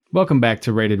Welcome back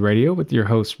to Rated Radio with your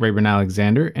hosts Rayburn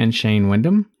Alexander and Shane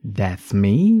Wyndham. That's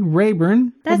me,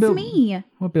 Rayburn. That's me.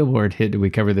 What Billboard hit did we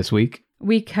cover this week?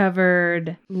 We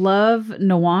covered Love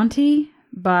Nwanti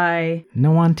by...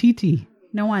 Nwantiti.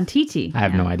 Nwantiti. I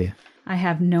have no idea. I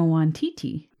have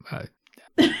Nwantiti.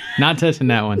 Not touching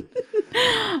that one.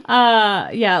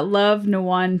 Love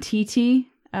Nwantiti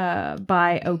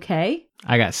by OK.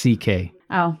 I got CK.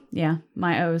 Oh, yeah.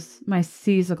 My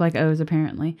C's look like O's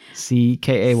apparently.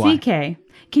 CKAY. CK.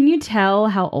 Can you tell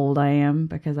how old I am?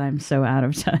 Because I'm so out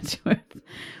of touch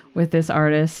with this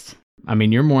artist. I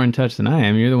mean, you're more in touch than I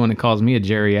am. You're the one that calls me a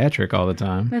geriatric all the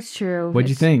time. That's true. What'd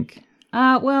you think?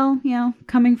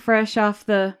 Coming fresh off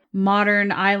the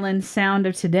modern island sound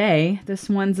of today, this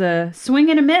one's a swing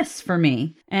and a miss for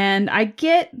me. And I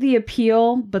get the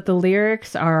appeal, but the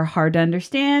lyrics are hard to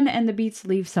understand and the beats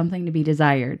leave something to be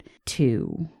desired.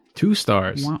 2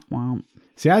 stars. Womp womp.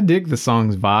 See, I dig the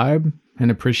song's vibe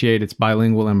and appreciate its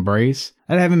bilingual embrace.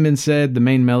 That having been said, the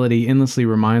main melody endlessly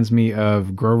reminds me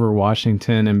of Grover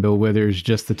Washington and Bill Withers'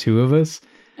 Just the Two of Us.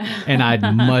 And I'd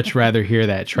much rather hear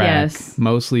that track, yes.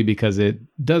 Mostly because it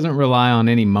doesn't rely on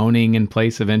any moaning in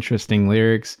place of interesting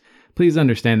lyrics. Please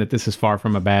understand that this is far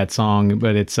from a bad song,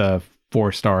 but it's a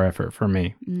 4-star effort for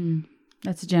me.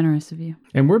 That's generous of you.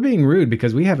 And we're being rude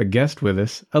because we have a guest with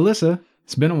us. Alyssa,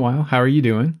 it's been a while. How are you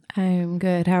doing? I'm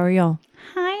good. How are y'all?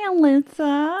 Hi,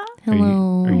 Alyssa.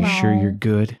 Hello. Are you sure you're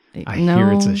good? I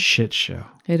hear it's a shit show.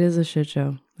 It is a shit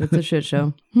show. It's a shit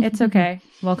show. It's okay.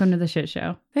 Welcome to the shit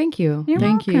show. Thank you. You're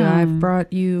Thank you. welcome. I've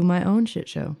brought you my own shit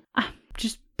show.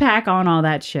 Just pack on all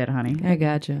that shit, honey. I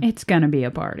gotcha. It's gonna be a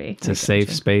party. It's a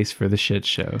safe space for the shit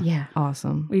show. Yeah.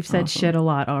 Awesome. We've said shit a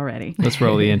lot already. Let's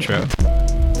roll the intro.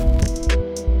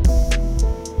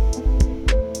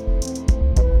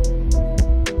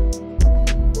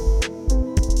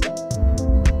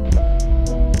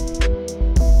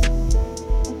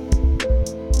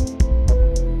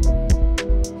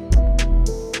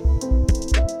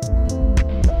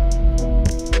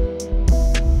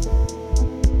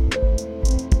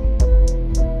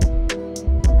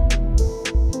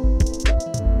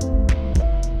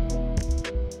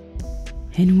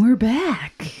 And we're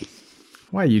back.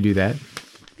 Why you do that?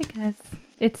 Because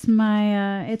it's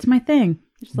my thing.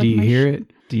 Just Do you hear it?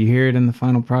 Do you hear it in the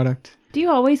final product? Do you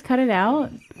always cut it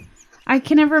out? I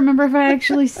can never remember if I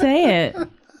actually say it.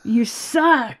 You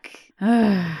suck.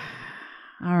 All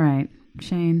right,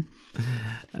 Shane.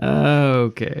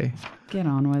 Okay. Get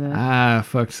on with it. I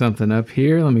fucked something up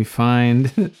here. Let me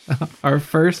find our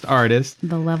first artist.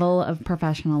 The level of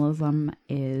professionalism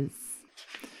is...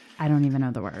 I don't even know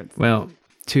the words. Well,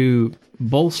 to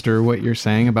bolster what you're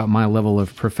saying about my level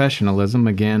of professionalism,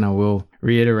 again, I will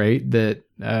reiterate that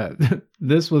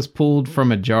this was pulled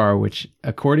from a jar, which,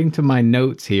 according to my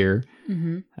notes here,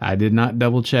 I did not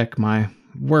double check my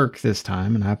work this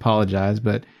time, and I apologize,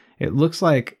 but it looks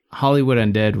like Hollywood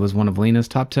Undead was one of Lena's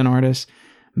top 10 artists.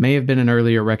 May have been an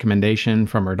earlier recommendation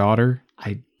from her daughter.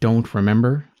 I don't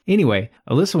remember. Anyway,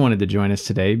 Alyssa wanted to join us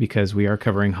today because we are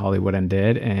covering Hollywood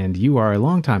Undead, and you are a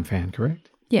longtime fan, correct?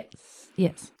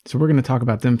 Yes. So we're going to talk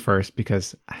about them first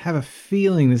because I have a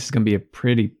feeling this is going to be a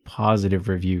pretty positive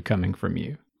review coming from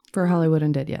you. For Hollywood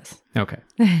Undead, yes. Okay.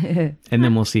 And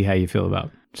then we'll see how you feel about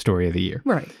Story of the Year.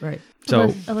 Right. So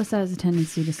Alyssa has a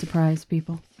tendency to surprise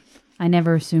people. I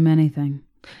never assume anything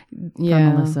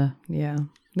Yeah. from Alyssa. Yeah.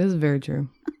 This is very true.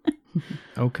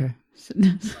 Okay.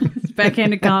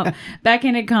 Backhanded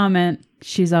comment.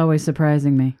 She's always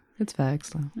surprising me. It's facts,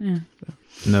 though. Yeah.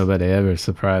 Nobody ever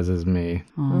surprises me.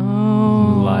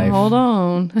 Oh, Life. hold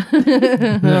on.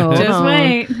 Just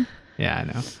wait. Yeah, I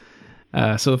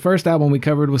know. So the first album we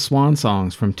covered was Swan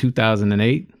Songs from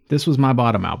 2008. This was my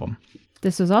bottom album.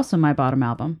 This was also my bottom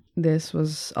album. This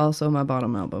was also my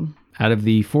bottom album. Out of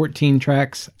the 14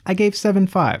 tracks, I gave 7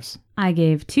 5s. I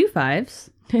gave 2 5s.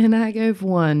 And I gave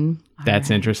 1. That's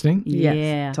interesting. Yes.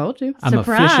 Yeah. Told you. I'm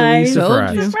officially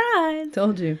surprised. Surprise.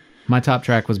 Told you. My top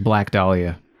track was Black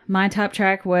Dahlia. My top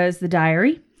track was The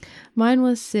Diary. Mine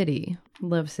was City.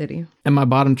 Love City. And my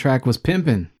bottom track was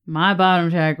Pimpin'. My bottom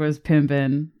track was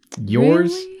Pimpin'.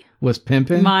 Yours Really? was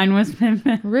Pimpin'? Mine was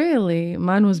Pimpin'. Really?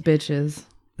 Mine was Bitches.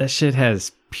 That shit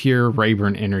has pure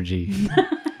Rayburn energy.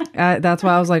 That's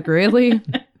why I was like, really?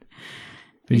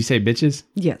 Did you say bitches?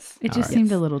 Yes. It just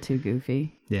seemed a little too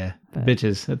goofy. Yeah.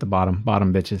 Bitches at the bottom.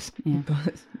 Bottom bitches. Yeah.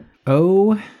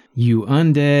 Oh, you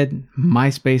undead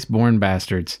MySpace-born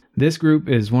bastards. This group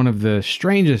is one of the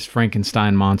strangest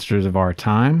Frankenstein monsters of our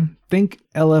time. Think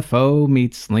LFO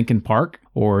meets Linkin Park,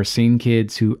 or Scene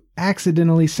Kids who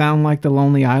accidentally sound like The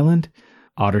Lonely Island.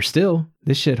 Odder still,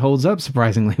 this shit holds up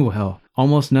surprisingly well.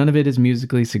 Almost none of it is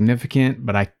musically significant,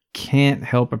 but I can't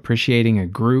help appreciating a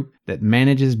group that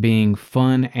manages being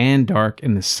fun and dark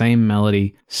in the same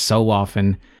melody so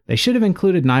often. They should have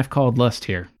included Knife Called Lust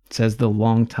here, says the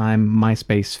longtime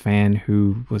MySpace fan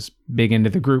who was big into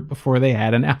the group before they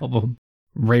had an album.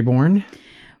 Rayborn?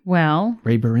 Well,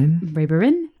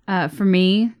 Rayburn? For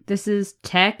me, this is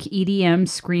tech, EDM,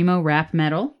 screamo, rap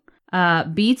metal.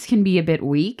 Beats can be a bit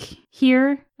weak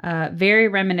here. Very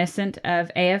reminiscent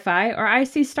of AFI or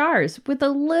Icy Stars with a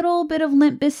little bit of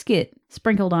Limp Bizkit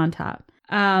sprinkled on top.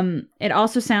 It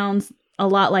also sounds a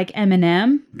lot like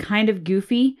Eminem, kind of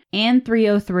goofy, and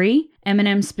 303.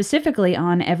 Eminem specifically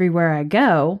on Everywhere I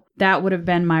Go. That would have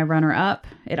been my runner-up.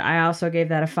 I also gave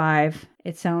that a 5.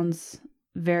 It sounds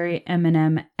very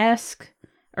Eminem-esque.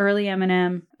 Early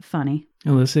Eminem, funny.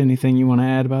 Alyssa, anything you want to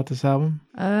add about this album?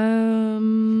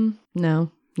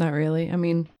 No, not really. I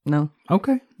mean, no.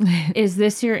 Okay. Is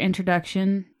this your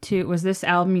introduction to, was this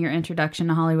album your introduction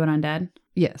to Hollywood Undead?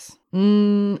 Yes.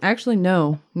 Actually,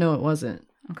 no. No, it wasn't.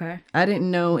 Okay. I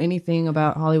didn't know anything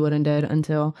about Hollywood Undead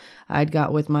until I'd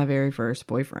got with my very first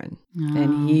boyfriend. Oh.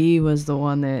 And he was the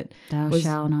one that Thou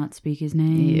shalt not speak his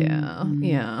name.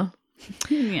 Yeah.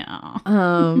 Yeah.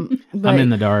 But I'm in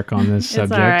the dark on this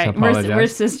subject. It's all right. I apologize. We're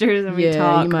sisters and we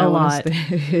talk you might a wanna lot.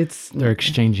 They're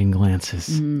exchanging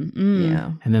glances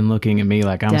Yeah. and then looking at me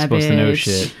like I'm supposed to know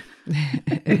bitch.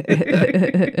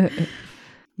 shit.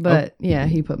 But yeah,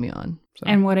 he put me on. So.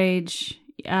 And what age?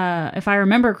 If I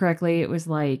remember correctly, it was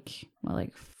like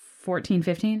 14,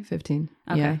 15? 15.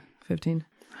 Okay. Yeah, 15.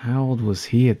 How old was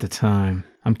he at the time?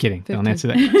 I'm kidding. 15. Don't answer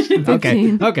that question. Okay.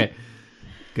 15. Okay.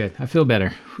 Good. I feel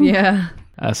better. Yeah.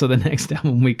 So the next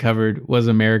album we covered was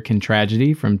American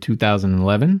Tragedy from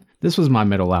 2011. This was my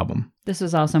middle album. This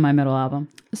was also my middle album.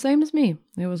 Same as me.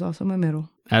 It was also my middle.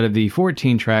 Out of the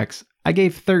 14 tracks, I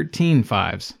gave 13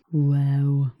 5s.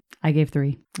 Wow. I gave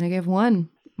 3. I gave 1.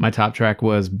 My top track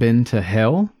was Been to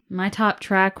Hell. My top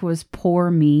track was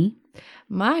Poor Me.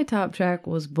 My top track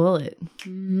was Bullet.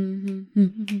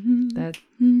 That.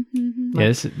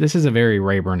 Yeah, this is a very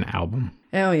Rayburn album.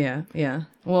 Oh, yeah. Yeah.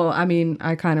 Well, I mean,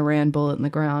 I kind of ran Bullet in the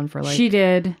ground for like. She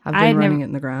did. I've been running it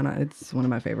in the ground. It's one of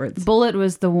my favorites. Bullet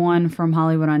was the one from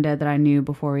Hollywood Undead that I knew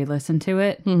before we listened to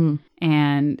it. Mm-hmm.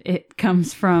 And it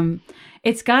comes from,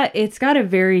 it's got a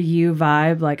very you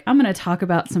vibe. Like, I'm going to talk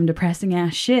about some depressing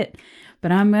ass shit,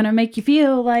 but I'm going to make you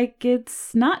feel like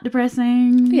it's not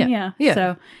depressing. Yeah.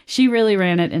 So she really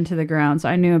ran it into the ground. So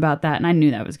I knew about that. And I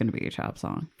knew that was going to be your top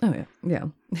song. Oh, yeah. Yeah.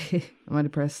 I'm a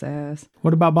depressed ass.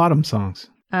 What about bottom songs?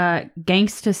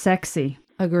 Gangsta Sexy.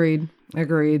 Agreed.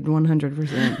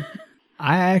 100%.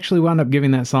 I actually wound up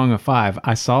giving that song a 5.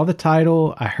 I saw the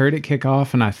title, I heard it kick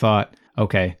off, and I thought,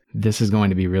 okay, this is going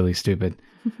to be really stupid.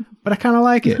 But I kind of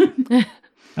like it.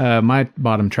 My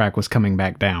bottom track was Coming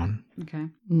Back Down. Okay.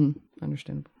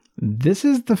 Understandable. This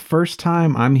is the first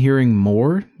time I'm hearing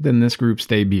more than this group's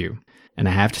debut. And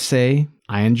I have to say,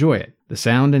 I enjoy it. The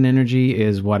sound and energy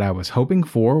is what I was hoping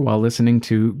for while listening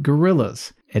to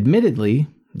Gorillaz. Admittedly,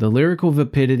 the lyrical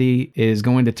vapidity is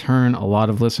going to turn a lot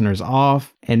of listeners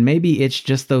off, and maybe it's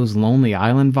just those Lonely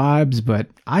Island vibes, but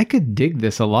I could dig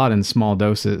this a lot in small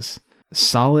doses.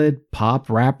 Solid pop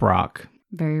rap rock.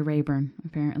 Very Rayburn,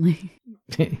 apparently.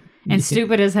 And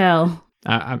stupid as hell.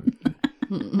 I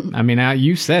mean,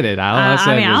 you said it.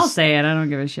 I'll say it. I don't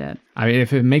give a shit. I mean,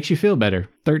 if it makes you feel better,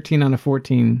 13 out of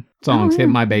 14 songs hit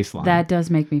my baseline. That does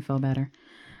make me feel better.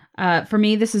 For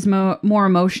me, this is more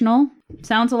emotional.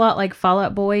 Sounds a lot like Fall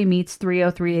Out Boy meets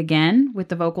 303 again with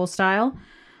the vocal style.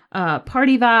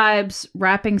 Party vibes,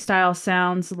 rapping style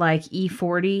sounds like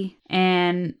E40,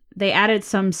 and they added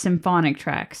some symphonic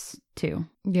tracks too.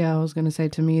 Yeah, I was going to say,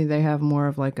 to me, they have more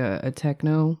of like a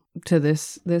techno to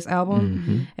this album.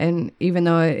 Mm-hmm. And even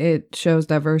though it shows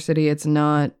diversity, it's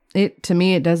not, to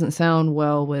me, it doesn't sound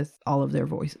well with all of their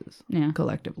voices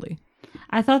collectively.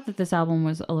 I thought that this album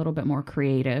was a little bit more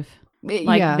creative.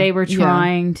 Like they were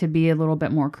trying to be a little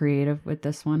bit more creative with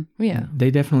this one. Yeah.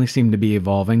 They definitely seem to be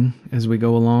evolving as we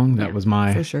go along. That was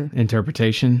my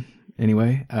interpretation.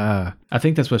 Anyway, I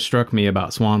think that's what struck me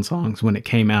about Swan Songs when it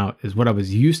came out, is what I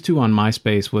was used to on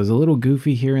MySpace was a little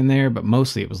goofy here and there, but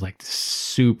mostly it was like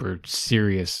super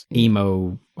serious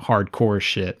emo hardcore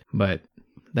shit. But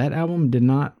that album did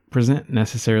not present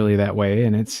necessarily that way,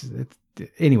 and it's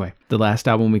anyway. The last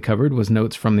album we covered was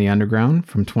Notes from the Underground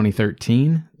from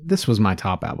 2013. This was my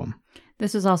top album.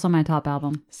 This is also my top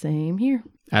album. Same here.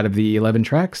 Out of the 11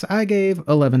 tracks, I gave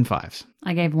 11 5s.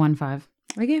 I gave 1 5.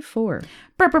 I gave 4.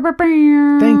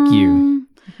 Thank you.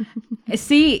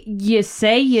 See, you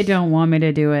say you don't want me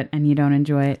to do it and you don't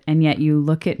enjoy it, and yet you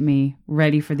look at me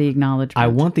ready for the acknowledgement. I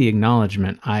want the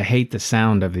acknowledgement. I hate the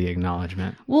sound of the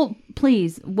acknowledgement. Well,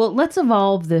 please. Well, let's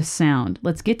evolve this sound.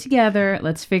 Let's get together.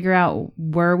 Let's figure out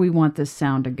where we want this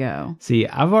sound to go. See,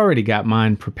 I've already got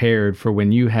mine prepared for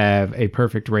when you have a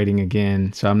perfect rating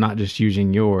again, so I'm not just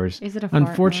using yours. Is it a fart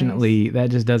Unfortunately, noise?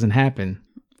 that just doesn't happen.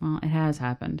 Well, it has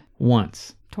happened.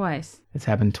 Once. Twice. It's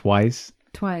happened twice.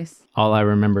 Twice. All I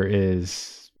remember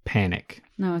is panic.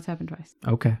 No, it's happened twice.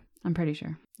 Okay. I'm pretty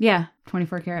sure. Yeah,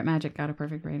 24 Karat Magic got a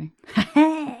perfect rating.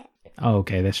 Oh,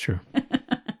 okay, that's true.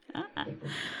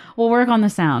 We'll work on the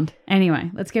sound. Anyway,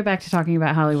 let's get back to talking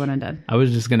about Hollywood Undead. I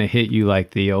was just gonna hit you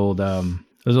like the old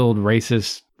those old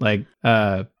racist like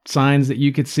signs that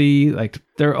you could see, like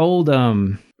they're old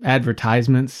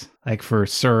advertisements like for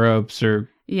syrups or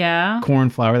corn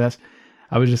flour.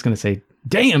 I was just gonna say,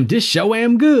 damn, this show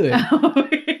am good.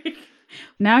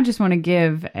 Now I just want to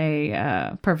give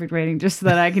a perfect rating just so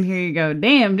that I can hear you go,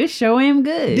 damn, this show am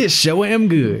good. This show am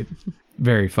good.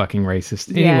 Very fucking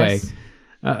racist. Anyway,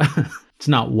 it's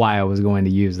not why I was going to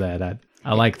use that.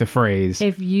 I like the phrase.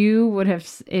 If you would have,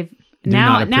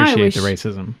 not appreciate the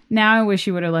racism. Now I wish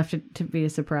you would have left it to be a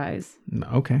surprise.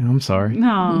 Okay, I'm sorry.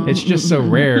 No. It's just so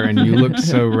rare and you looked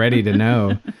so ready to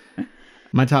know.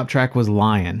 My top track was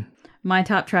Lion. My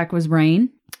top track was Rain.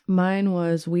 Mine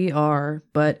was We Are,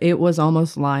 but it was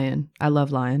almost Lion. I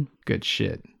love Lion. Good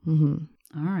shit. Mm-hmm.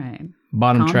 All right.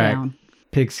 Bottom Calm track, down.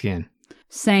 Pigskin.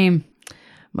 Same.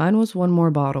 Mine was One More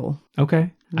Bottle.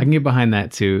 Okay. I can get behind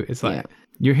that too. It's like,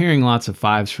 you're hearing lots of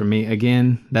 5s from me.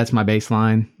 Again, that's my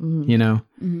baseline. You know,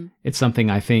 it's something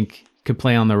I think could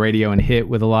play on the radio and hit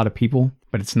with a lot of people,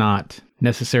 but it's not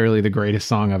necessarily the greatest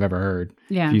song I've ever heard.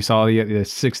 Yeah. If you saw the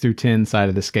 6 through 10 side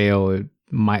of the scale, it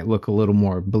might look a little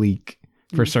more bleak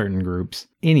for certain groups.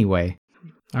 Anyway.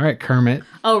 All right, Kermit.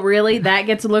 Oh, really? That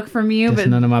gets a look from you? That's but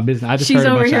none of my business. I just she's heard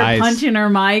a over bunch here of ice. punching her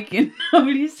mic and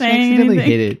nobody's She saying accidentally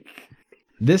anything. hit it.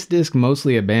 This disc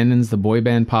mostly abandons the boy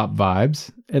band pop vibes.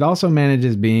 It also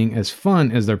manages being as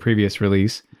fun as their previous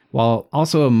release, while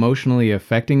also emotionally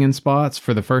affecting in spots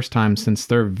for the first time since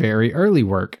their very early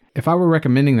work. If I were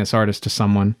recommending this artist to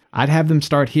someone, I'd have them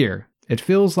start here. It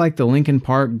feels like the Linkin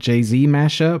Park Jay-Z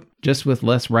mashup, just with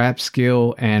less rap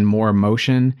skill and more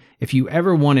emotion. If you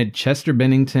ever wanted Chester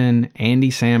Bennington, Andy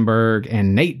Samberg,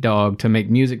 and Nate Dogg to make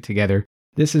music together,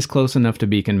 this is close enough to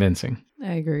be convincing.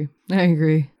 I agree.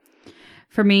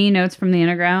 For me, Notes from the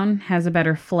Underground has a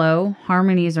better flow.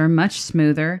 Harmonies are much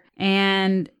smoother.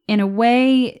 And in a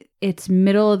way, it's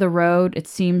middle of the road. It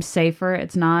seems safer.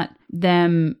 It's not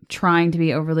them trying to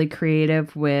be overly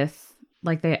creative with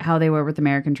how they were with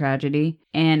American Tragedy.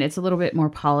 And it's a little bit more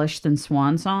polished than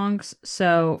Swan Songs.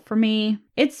 So for me,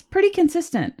 it's pretty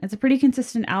consistent. It's a pretty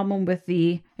consistent album with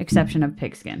the exception of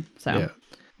Pigskin. So. Yeah.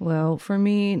 Well, for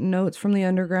me, Notes from the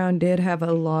Underground did have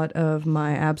a lot of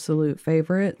my absolute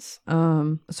favorites.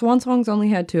 Swan Songs only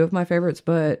had 2 of my favorites,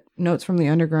 but Notes from the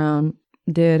Underground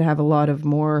did have a lot of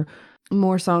more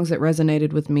songs that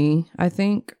resonated with me, I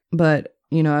think. But,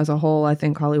 you know, as a whole, I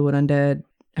think Hollywood Undead,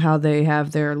 how they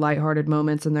have their lighthearted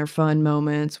moments and their fun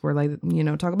moments where, like, you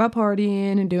know, talk about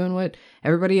partying and doing what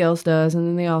everybody else does. And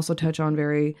then they also touch on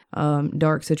very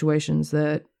dark situations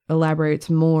that elaborates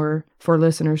more for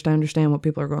listeners to understand what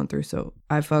people are going through. So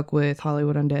I fuck with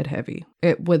Hollywood Undead heavy,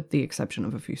 with the exception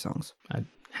of a few songs. I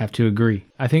have to agree.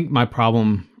 I think my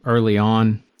problem early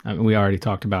on, I mean, we already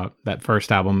talked about that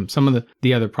first album. Some of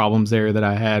the other problems there that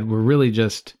I had were really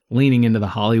just leaning into the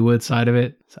Hollywood side of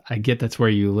it. So I get that's where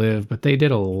you live, but they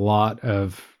did a lot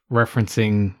of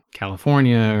referencing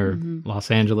California or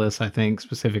Los Angeles, I think,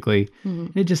 specifically.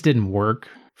 It just didn't work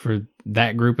for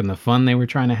that group and the fun they were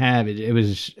trying to have. It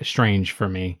was strange for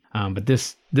me. But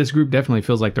this group definitely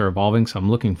feels like they're evolving, so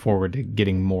I'm looking forward to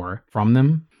getting more from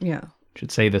them. Yeah.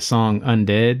 Should say the song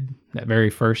Undead, that very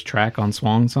first track on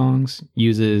Swan Songs,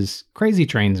 uses Crazy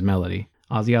Train's melody.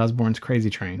 Ozzy Osbourne's Crazy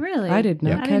Train. Really? I did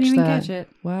not I catch didn't even that. catch it.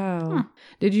 Wow. Huh.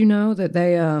 Did you know that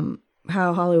they,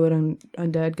 how Hollywood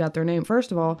Undead got their name?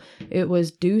 First of all, it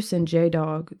was Deuce and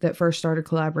J-Dog that first started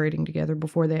collaborating together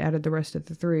before they added the rest of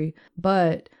the 3.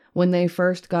 But when they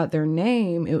first got their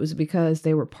name, it was because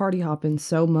they were party hopping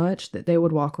so much that they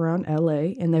would walk around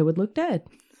LA and they would look dead.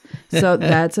 So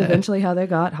that's eventually how they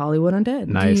got Hollywood Undead.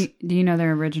 Nice. Do you know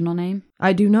their original name?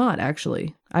 I do not,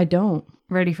 actually. I don't.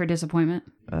 Ready for disappointment?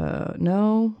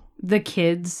 No. The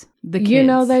Kids. The Kids. You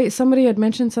know, somebody had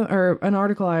mentioned or an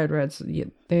article I had read, so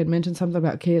they had mentioned something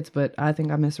about kids, but I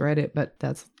think I misread it, but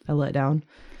that's a letdown.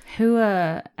 Who,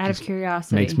 out of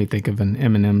curiosity, Makes me think of an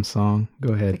Eminem song. Go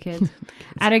the ahead. kids.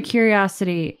 Out of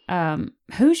curiosity,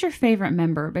 who's your favorite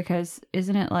member? Because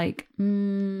isn't it like,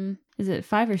 is it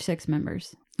 5 or 6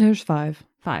 members? There's 5.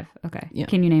 5. Okay. Yeah.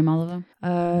 Can you name all of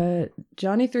them?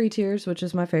 Johnny Three Tears, which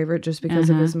is my favorite just because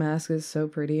of his mask is so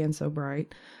pretty and so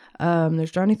bright.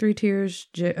 There's Johnny Three Tears,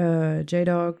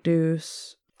 J-Dog,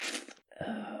 Deuce.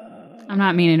 I'm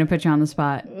not meaning to put you on the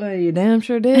spot. Well, you damn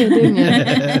sure did, didn't you?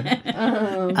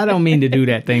 I don't mean to do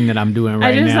that thing that I'm doing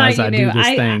right now as I do this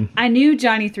thing. I knew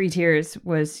Johnny Three Tears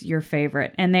was your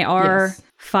favorite, and they are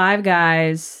 5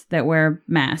 guys that wear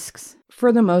masks.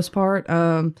 For the most part,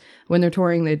 when they're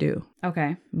touring, they do.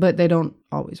 Okay. But they don't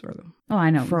always wear them. Oh, I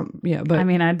know. But I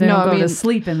mean, I don't go to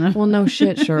sleep in them. Well, no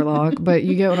shit, Sherlock. But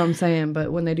you get what I'm saying.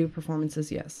 But when they do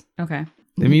performances, yes. Okay.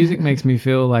 The music makes me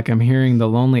feel like I'm hearing The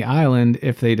Lonely Island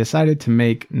if they decided to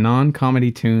make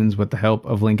non-comedy tunes with the help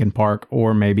of Linkin Park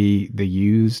or maybe The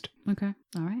Used. Okay.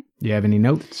 All right. Do you have any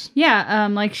notes? Yeah.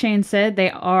 Like Shane said,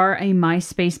 they are a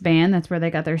MySpace band. That's where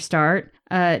they got their start.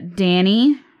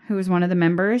 Danny, who is one of the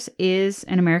members, is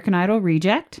an American Idol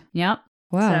reject. Yep.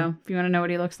 Wow. So if you want to know what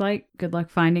he looks like, good luck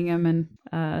finding him in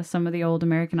some of the old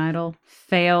American Idol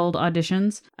failed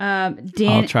auditions. I'll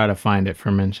try to find it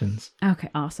for mentions. Okay,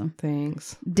 awesome.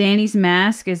 Thanks. Danny's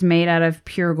mask is made out of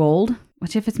pure gold,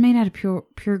 which if it's made out of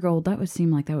pure gold, that would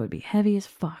seem like that would be heavy as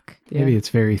fuck. Maybe it's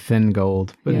very thin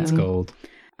gold, but it's gold.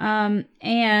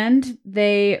 And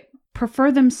they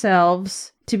prefer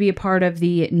themselves to be a part of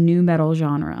the nu metal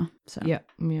genre. So Yeah.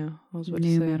 I was about to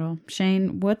nu say. metal.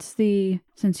 Shane,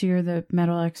 since you're the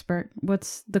metal expert,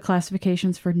 what's the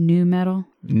classifications for nu metal?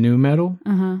 Nu metal?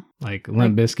 Uh-huh. Like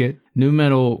Limp Bizkit. Nu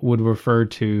metal would refer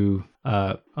to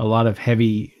a lot of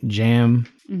heavy jam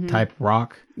type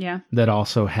rock Yeah. that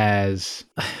also has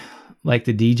like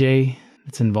the DJ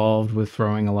that's involved with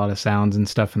throwing a lot of sounds and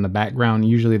stuff in the background.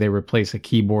 Usually they replace a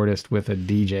keyboardist with a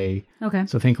DJ. Okay.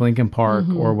 So think Linkin Park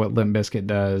or what Limp Bizkit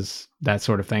does, that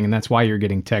sort of thing. And that's why you're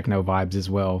getting techno vibes as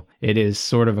well. It is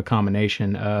sort of a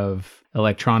combination of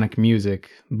electronic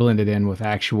music blended in with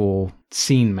actual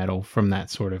scene metal from that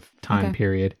sort of time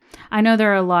period. I know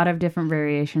there are a lot of different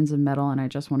variations of metal, and I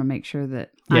just want to make sure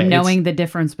that Yeah, I'm knowing the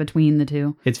difference between the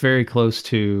two. It's very close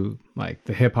to like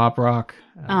the hip hop rock.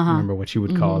 I don't remember what you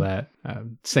would call that.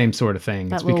 Same sort of thing.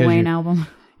 That It's Lil because Wayne album.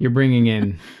 you're bringing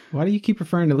in. Why do you keep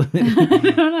referring to?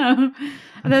 I don't know.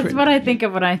 That's what I think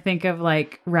of when I think of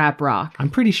like rap rock. I'm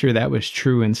pretty sure that was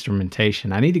true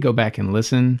instrumentation. I need to go back and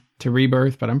listen to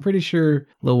Rebirth, but I'm pretty sure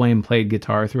Lil Wayne played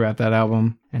guitar throughout that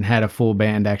album and had a full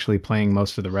band actually playing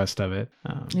most of the rest of it.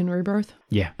 In Rebirth?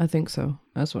 Yeah. I think so.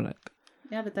 That's what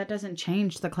Yeah, but that doesn't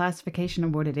change the classification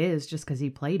of what it is just because he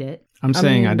played it. I'm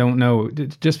saying I don't know.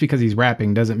 Just because he's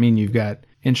rapping doesn't mean you've got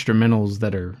instrumentals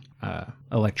that are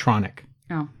electronic.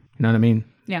 Oh. You know what I mean?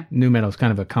 Yeah. Nu metal is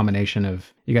kind of a combination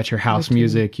of, you got your house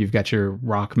music, you've got your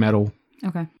rock metal.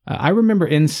 Okay. I remember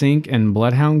NSYNC and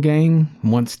Bloodhound Gang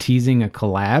once teasing a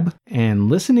collab, and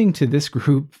listening to this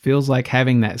group feels like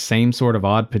having that same sort of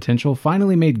odd potential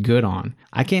finally made good on.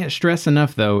 I can't stress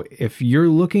enough though, if you're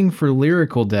looking for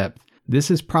lyrical depth, this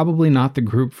is probably not the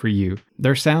group for you.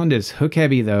 Their sound is hook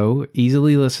heavy though,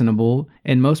 easily listenable.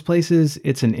 In most places,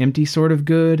 it's an empty sort of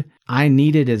good. I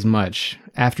need it as much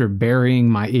after burying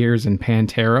my ears in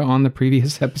Pantera on the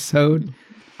previous episode.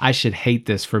 I should hate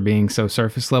this for being so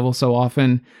surface level so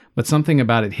often, but something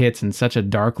about it hits in such a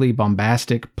darkly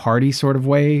bombastic party sort of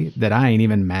way that I ain't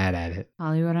even mad at it.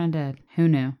 Hollywood Undead. Who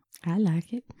knew? I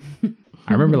like it.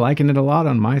 I remember liking it a lot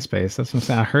on MySpace. That's what I'm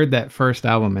saying. I heard that first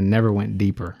album and never went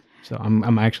deeper. So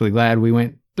I'm actually glad we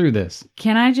went through this.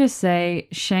 Can I just say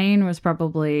Shane was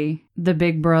probably the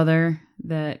big brother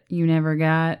that you never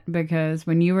got, because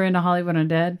when you were into Hollywood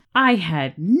Undead, I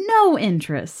had no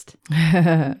interest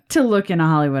to look into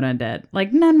Hollywood Undead.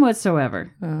 Like none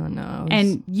whatsoever. Oh, no.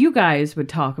 And you guys would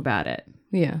talk about it.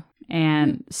 Yeah.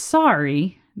 And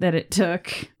sorry that it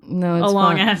took No, it's a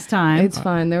long fine. ass time. It's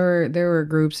fine. There were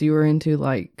groups you were into,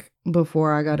 like,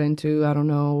 before I got into, I don't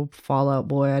know, Fall Out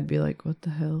Boy. I'd be like, what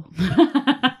the hell?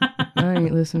 I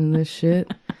ain't listening to this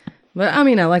shit. But I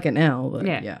mean, I like it now. But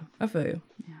yeah, I feel you.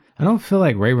 I don't feel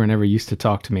like Rayburn ever used to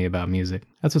talk to me about music.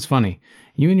 That's what's funny.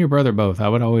 You and your brother both, I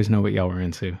would always know what y'all were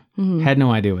into. Had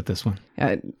no idea with this one.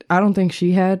 I don't think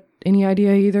she had any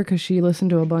idea either, because she listened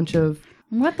to a bunch of...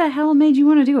 What the hell made you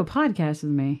want to do a podcast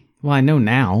with me? Well, I know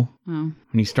now. Oh.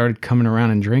 When you started coming around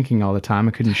and drinking all the time,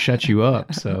 I couldn't shut you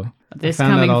up. So This I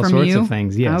found coming out all from sorts you? of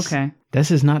things. Yes. Okay.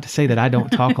 This is not to say that I don't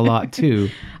talk a lot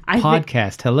too.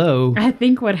 Podcast. Hello. I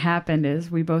think what happened is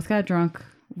we both got drunk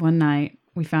one night.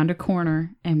 We found a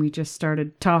corner and we just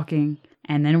started talking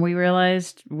And then we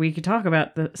realized we could talk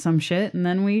about some shit. And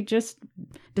then we just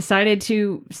decided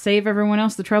to save everyone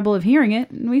else the trouble of hearing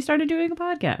it. And we started doing a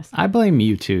podcast. I blame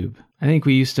YouTube. I think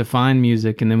we used to find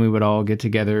music and then we would all get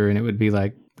together and it would be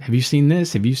like, have you seen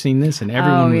this? Have you seen this? And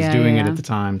everyone was doing it at the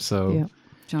time. So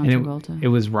John Travolta. It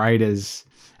was right as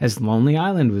Lonely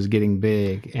Island was getting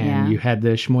big, and you had the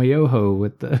Shmoyoho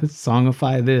with the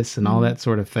Songify This and all that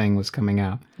sort of thing was coming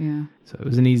out. Yeah. So it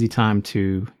was an easy time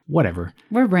to whatever.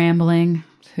 We're rambling.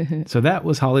 So that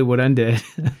was Hollywood Undead.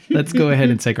 Let's go ahead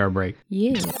and take our break.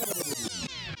 Yeah.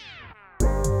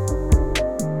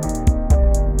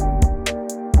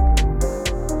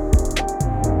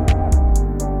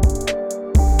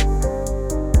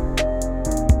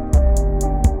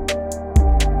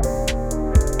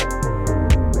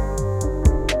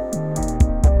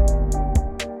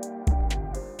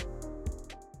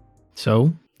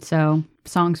 So,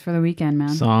 songs for the weekend, man.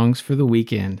 Songs for the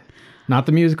weekend. Not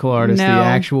the musical artist, the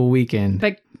actual weekend.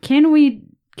 But can we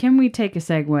take a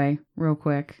segue real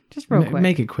quick? Just real quick.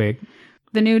 Make it quick.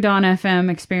 The new Dawn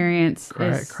FM experience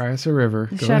Cry us a river.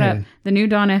 Shut up. The new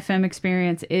Dawn FM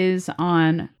experience is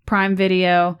on Prime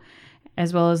Video,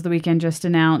 as well as The Weeknd just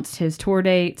announced his tour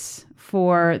dates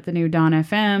for the new Dawn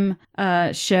FM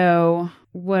show.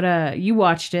 You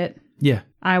watched it. Yeah.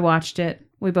 I watched it.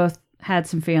 We both had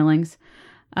some feelings.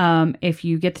 If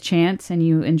you get the chance and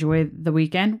you enjoy The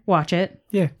Weeknd, watch it.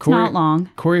 Yeah. It's not long.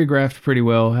 Choreographed pretty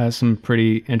well, has some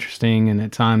pretty interesting and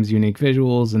at times unique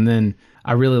visuals. And then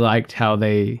I really liked how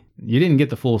you didn't get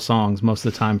the full songs most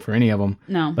of the time for any of them.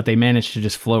 No. But they managed to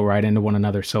just flow right into one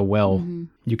another so well. Mm-hmm.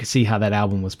 You could see how that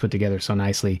album was put together so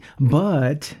nicely.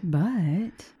 But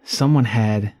someone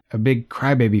had a big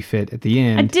crybaby fit at the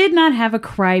end. I did not have a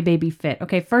crybaby fit.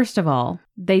 Okay, first of all,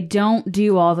 they don't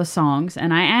do all the songs.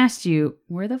 And I asked you,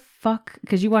 where the fuck,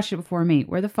 because you watched it before me,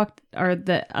 where the fuck are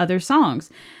the other songs?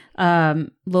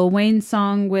 Lil Wayne's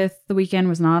song with The Weeknd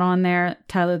was not on there.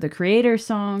 Tyler, the Creator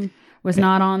song was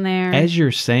not on there. As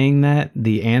you're saying that,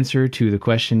 the answer to the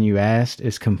question you asked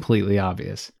is completely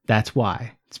obvious. That's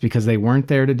why. It's because they weren't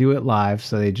there to do it live,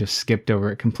 so they just skipped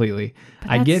over it completely.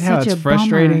 I get how it's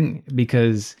frustrating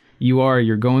because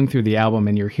you're going through the album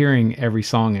and you're hearing every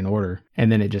song in order,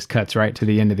 and then it just cuts right to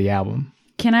the end of the album.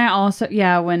 Can I also,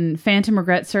 when Phantom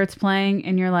Regret starts playing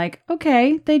and you're like,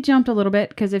 okay, they jumped a little bit,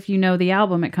 because if you know the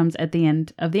album, it comes at the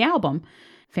end of the album.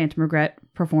 Phantom Regret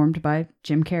performed by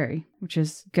Jim Carrey, which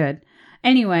is good.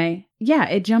 Anyway,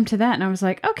 it jumped to that and I was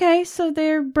like, okay, so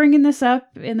they're bringing this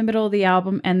up in the middle of the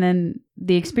album and then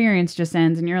the experience just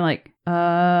ends and you're like,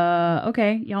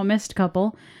 okay, y'all missed a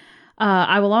couple.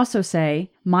 I will also say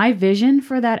my vision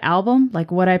for that album,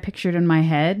 like what I pictured in my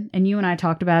head, and you and I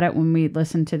talked about it when we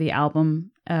listened to the album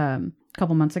a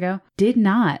couple months ago,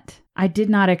 I did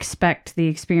not expect the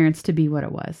experience to be what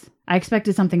it was. I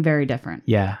expected something very different.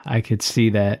 Yeah, I could see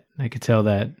that. I could tell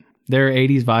that there are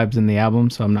 80s vibes in the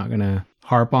album, so I'm not going to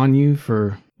harp on you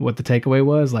for what the takeaway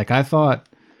was. Like, I thought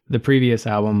the previous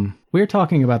album, we're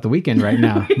talking about The Weeknd right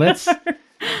now. Let's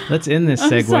end this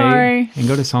segue and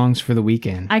go to songs for The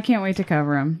Weeknd. I can't wait to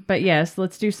cover them. But yes,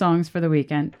 let's do songs for The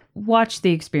Weeknd. Watch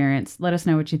the experience. Let us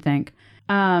know what you think.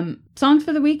 Songs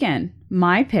for The Weeknd.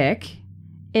 My pick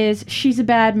is She's a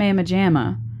Bad Mamma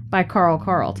Jamma by Carl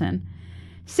Carlton.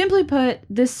 Simply put,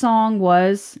 this song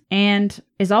was and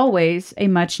is always a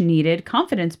much needed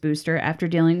confidence booster after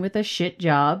dealing with a shit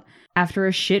job after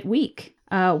a shit week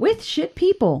with shit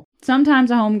people.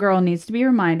 Sometimes a homegirl needs to be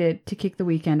reminded to kick the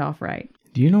weekend off right.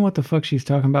 Do you know what the fuck she's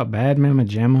talking about? Bad Mamma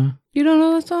Jamma? You don't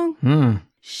know that song?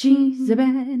 She's a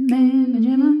bad Mamma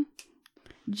Jamma,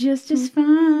 just as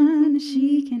fine as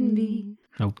she can be.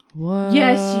 Nope. What?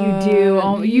 Yes, you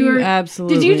do. You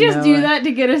absolutely. Did you just do that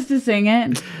to get us to sing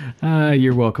it?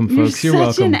 You're welcome, folks. You're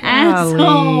such welcome. An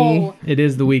asshole. It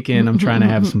is the weekend. I'm trying to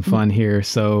have some fun here.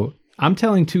 So I'm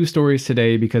telling two stories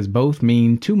today because both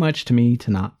mean too much to me to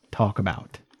not talk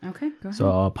about. Okay, go ahead.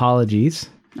 So apologies.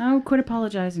 Oh, quit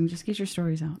apologizing. Just get your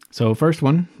stories out. So first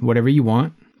one, Whatever You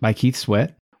Want by Keith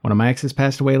Sweat. One of my exes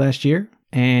passed away last year,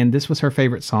 and this was her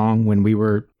favorite song when we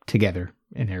were together,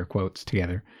 in air quotes,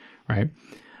 together, right?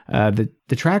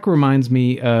 The track reminds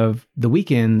me of the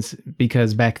weekends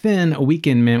because back then a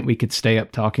weekend meant we could stay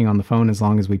up talking on the phone as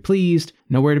long as we pleased,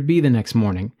 nowhere to be the next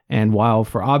morning. And while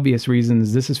for obvious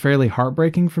reasons this is fairly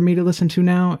heartbreaking for me to listen to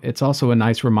now, it's also a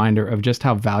nice reminder of just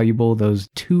how valuable those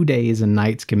 2 days and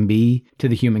nights can be to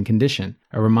the human condition.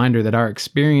 A reminder that our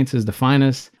experiences define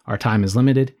us, our time is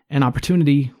limited, and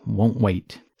opportunity won't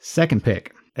wait. Second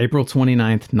pick, April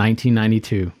 29th,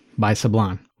 1992 by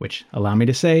Sublime. Which, allow me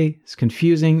to say, is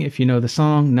confusing if you know the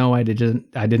song. No, I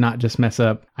did not just mess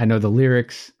up. I know the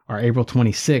lyrics are April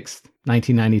 26th,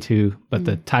 1992, but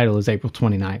the title is April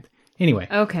 29th. Anyway,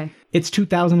 Okay. it's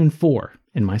 2004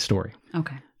 in my story.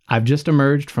 Okay. I've just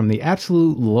emerged from the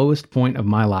absolute lowest point of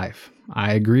my life.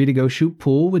 I agree to go shoot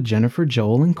pool with Jennifer,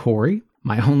 Joel, and Corey.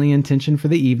 My only intention for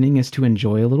the evening is to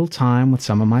enjoy a little time with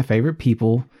some of my favorite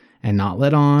people and not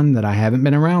let on that I haven't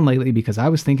been around lately because I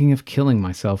was thinking of killing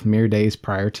myself mere days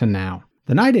prior to now.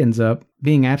 The night ends up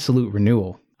being absolute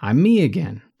renewal. I'm me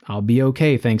again. I'll be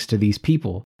okay thanks to these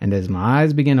people. And as my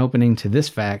eyes begin opening to this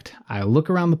fact, I look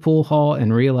around the pool hall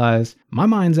and realize my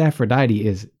mind's Aphrodite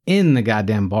is in the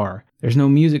goddamn bar. There's no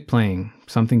music playing,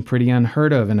 something pretty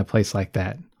unheard of in a place like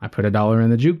that. I put $1 in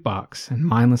the jukebox and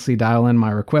mindlessly dial in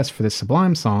my request for this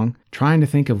Sublime song, trying to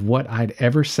think of what I'd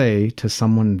ever say to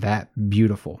someone that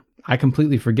beautiful. I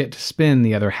completely forget to spend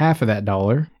the other half of that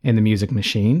dollar in the music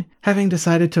machine, having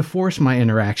decided to force my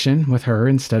interaction with her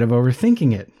instead of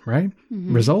overthinking it, right?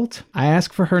 Result? I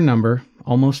ask for her number,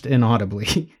 almost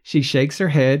inaudibly. She shakes her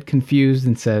head, confused,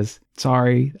 and says,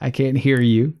 "Sorry, I can't hear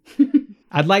you."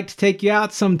 "I'd like to take you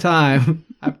out sometime."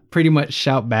 I pretty much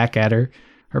shout back at her.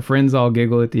 Her friends all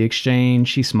giggle at the exchange.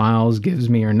 She smiles, gives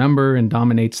me her number, and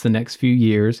dominates the next few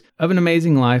years of an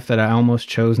amazing life that I almost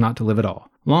chose not to live at all.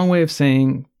 Long way of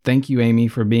saying, thank you, Amy,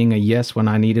 for being a yes when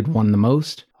I needed one the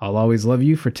most. I'll always love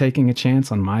you for taking a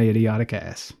chance on my idiotic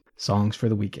ass. Songs for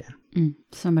the weekend.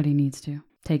 Somebody needs to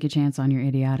take a chance on your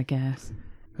idiotic ass.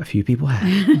 A few people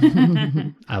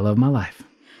have. I love my life.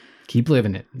 Keep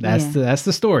living it. That's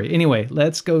the story. Anyway,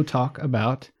 let's go talk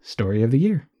about Story of the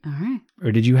Year. All right.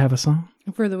 Or did you have a song?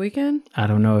 For the weekend? I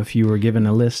don't know if you were given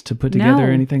a list to put together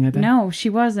or anything like that. No, she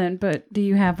wasn't. But do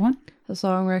you have one? The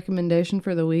song recommendation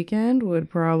for the weekend would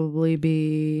probably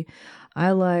be,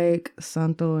 I like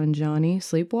Santo and Johnny,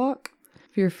 Sleepwalk.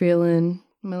 If you're feeling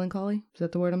melancholy, is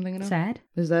that the word I'm thinking of? Sad?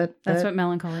 Is that's what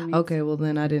melancholy means. Okay, well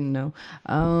then I didn't know.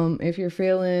 If you're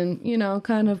feeling,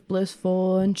 kind of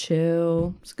blissful and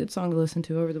chill, it's a good song to listen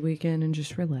to over the weekend and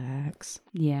just relax.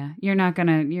 Yeah, you're not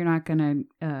gonna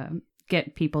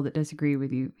get people that disagree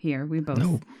with you here.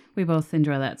 We both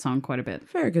enjoy that song quite a bit.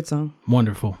 Very good song.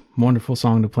 Wonderful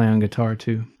song to play on guitar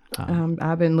too.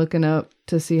 I've been looking up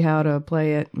to see how to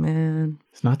play it, man.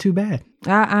 It's not too bad.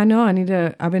 I know.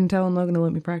 I've been telling Logan to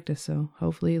let me practice, so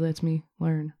hopefully he lets me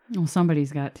learn. Well,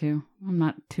 somebody's got to. I'm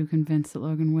not too convinced that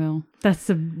Logan will. That's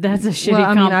a shitty. That's a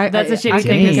shitty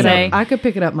thing to say. I could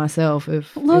pick it up myself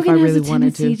if Logan I really has a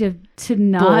wanted tendency to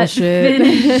not Bullshit.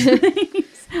 finish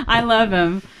things. I love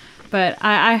him, but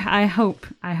I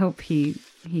hope he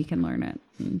can learn it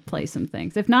and play some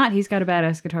things. If not, he's got a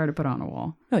badass guitar to put on a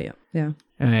wall. Oh yeah.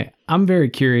 All right. I'm very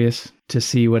curious to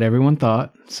see what everyone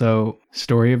thought. So,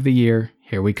 Story of the Year,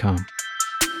 here we come.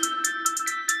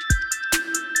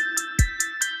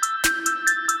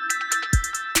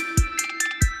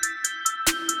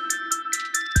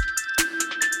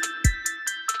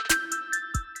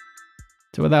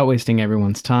 So without wasting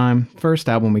everyone's time, first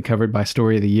album we covered by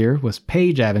Story of the Year was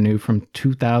Page Avenue from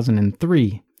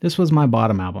 2003. This was my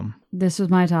bottom album. This was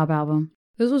my top album.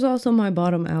 This was also my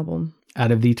bottom album.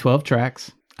 Out of the 12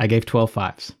 tracks, I gave 12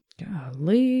 fives.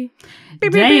 Golly.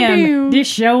 Damn, this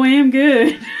show am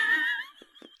good.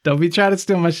 Don't be trying to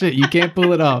steal my shit. You can't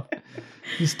pull it off.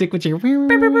 You stick with your...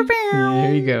 Yeah,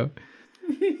 there you go.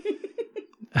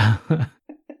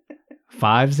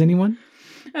 Fives, anyone?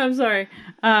 I'm sorry.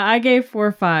 I gave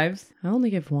 4 5s. I only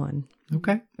give 1.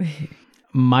 Okay.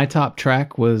 My top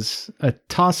track was a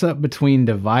toss-up between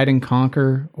Divide and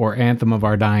Conquer or Anthem of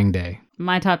Our Dying Day.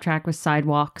 My top track was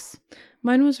Sidewalks.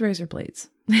 Mine was Razor Blades.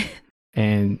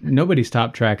 And nobody's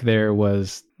top track there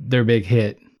was their big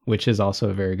hit, which is also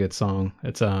a very good song.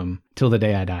 It's Till the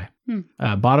Day I Die.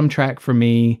 Bottom track for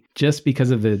me, just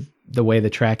because of the way the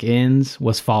track ends,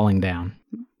 was Falling Down.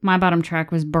 My bottom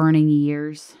track was Burning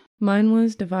Years. Mine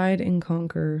was Divide and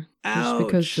Conquer. Ouch, just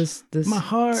because this my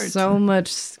heart. So much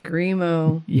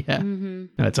screamo. Yeah. No,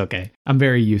 it's okay. I'm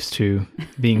very used to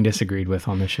being disagreed with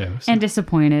on the show. So. And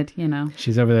disappointed,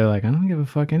 She's over there like, I don't give a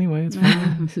fuck anyway. It's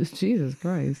fine. Jesus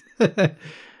Christ.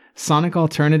 Sonic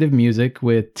alternative music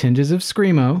with tinges of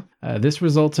screamo. This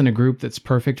results in a group that's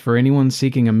perfect for anyone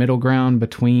seeking a middle ground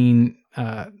between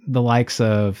the likes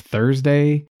of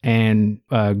Thursday and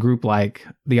a group like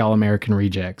the All American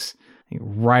Rejects.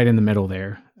 Right in the middle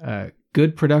there.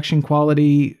 Good production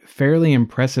quality, fairly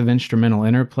impressive instrumental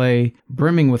interplay,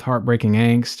 brimming with heartbreaking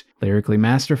angst, lyrically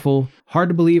masterful. Hard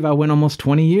to believe I went almost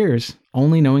 20 years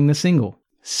only knowing the single.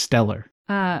 Stellar.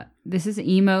 This is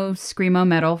emo, screamo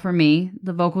metal for me.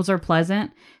 The vocals are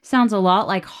pleasant. Sounds a lot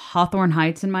like Hawthorne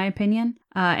Heights in my opinion.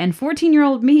 And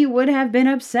 14-year-old me would have been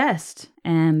obsessed.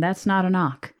 And that's not a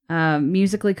knock.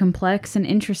 musically complex and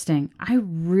interesting. I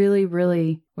really,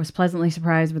 really was pleasantly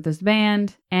surprised with this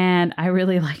band, and I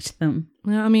really liked them.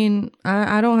 Yeah, I mean,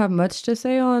 I don't have much to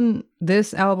say on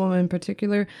this album in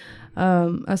particular.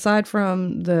 Aside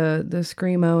from the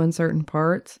screamo in certain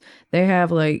parts, they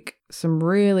have like some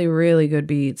really, really good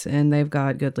beats and they've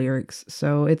got good lyrics.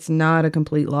 So it's not a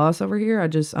complete loss over here.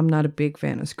 I'm not a big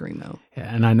fan of screamo.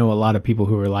 Yeah, and I know a lot of people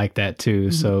who are like that too.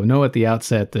 Mm-hmm. So know at the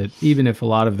outset that even if a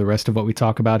lot of the rest of what we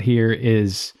talk about here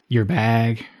is your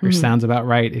bag or sounds about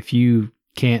right, if you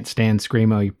can't stand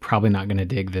screamo, you're probably not going to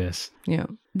dig this. Yeah.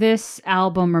 This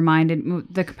album reminded me,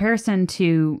 the comparison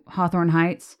to Hawthorne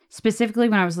Heights, specifically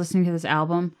when I was listening to this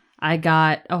album, I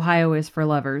got Ohio is for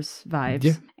Lovers vibes.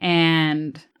 Yeah.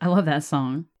 And I love that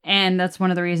song. And that's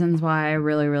one of the reasons why I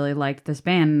really, really liked this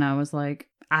band. And I was like,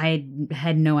 I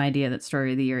had no idea that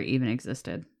Story of the Year even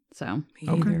existed. So,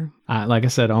 okay. Like I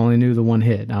said, I only knew the one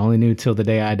hit. I only knew Till the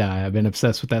Day I Die. I've been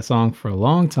obsessed with that song for a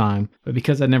long time. But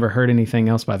because I never heard anything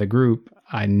else by the group,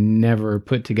 I never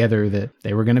put together that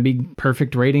they were going to be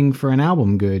perfect rating for an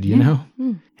album good, you know?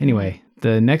 Anyway,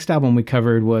 the next album we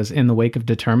covered was In the Wake of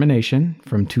Determination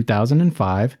from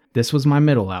 2005. This was my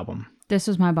middle album. This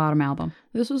was my bottom album.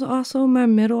 This was also my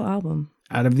middle album.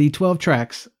 Out of the 12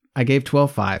 tracks, I gave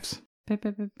 12 fives. Thank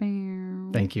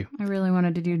Thank you. I really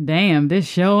wanted to do Damn, This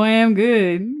Show Am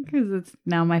Good, because it's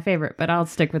now my favorite, but I'll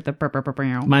stick with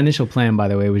the My initial plan, by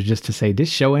the way, was just to say This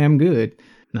Show Am Good,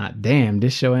 not Damn,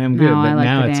 This Show Am Good, no, but like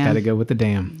now it's damn. got to go with the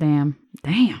Damn.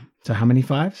 Damn. So how many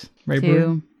fives?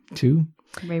 Two. 2?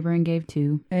 Rayburn gave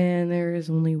 2. And there is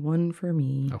only 1 for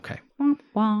me. Okay. Womp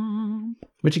womp.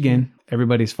 Which again,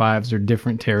 everybody's fives are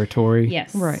different territory.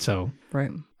 Yes. Right. So,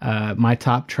 right. My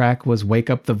top track was Wake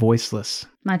Up the Voiceless.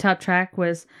 My top track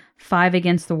was 5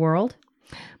 Against the World.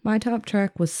 My top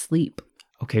track was Sleep.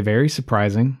 Okay, very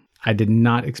surprising. I did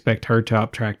not expect her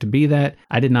top track to be that.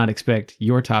 I did not expect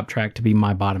your top track to be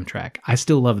my bottom track. I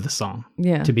still love the song.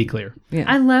 Yeah. To be clear. Yeah.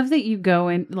 I love that you go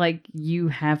in, like, you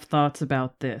have thoughts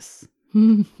about this.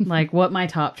 Like what my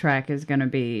top track is going to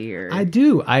be. Or... I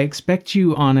do. I expect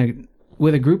you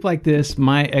with a group like this,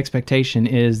 my expectation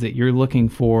is that you're looking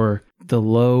for the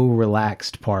low,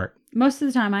 relaxed part. Most of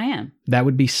the time I am. That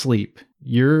would be Sleep.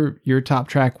 Your top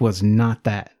track was not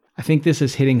that. I think this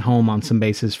is hitting home on some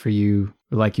bases for you,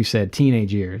 like you said,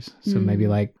 teenage years. So maybe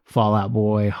like Fall Out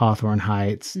Boy, Hawthorne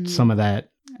Heights, some of that.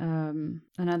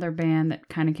 Another band that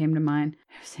kind of came to mind.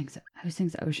 Who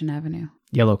sings Ocean Avenue?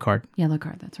 Yellow Card. Yellow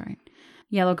Card, that's right.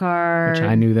 Yellow Card. Which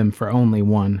I knew them for only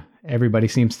one. Everybody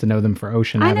seems to know them for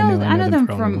Ocean Avenue. I know them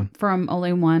from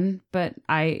only one, but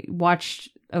I watched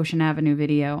Ocean Avenue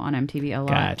video on MTV a lot.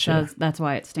 Gotcha. So that's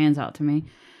why it stands out to me.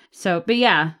 So, but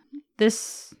yeah,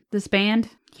 this band,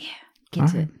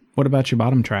 gets it. What about your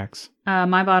bottom tracks?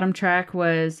 My bottom track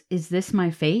was Is This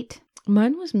My Fate?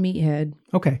 Mine was Meathead.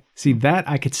 Okay. See, that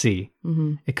I could see.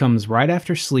 Mm-hmm. It comes right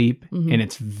after Sleep, and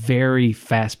it's very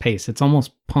fast-paced. It's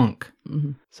almost punk.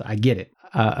 Mm-hmm. So I get it.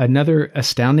 Another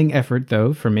astounding effort,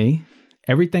 though, for me.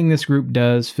 Everything this group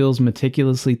does feels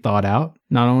meticulously thought out.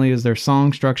 Not only is their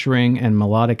song structuring and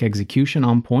melodic execution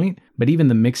on point, but even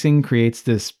the mixing creates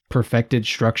this perfected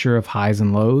structure of highs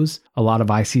and lows. A lot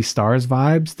of Icy Stars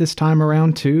vibes this time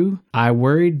around, too. I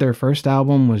worried their first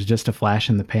album was just a flash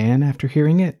in the pan after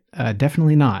hearing it.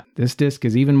 Definitely not. This disc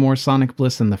is even more sonic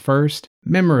bliss than the first.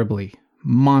 Memorably,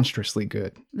 monstrously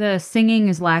good. The singing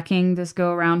is lacking this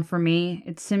go around for me.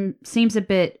 It seems a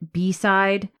bit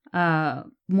B-side.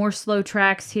 More slow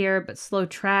tracks here, but slow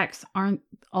tracks aren't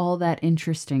all that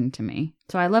interesting to me.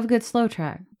 So I love a good slow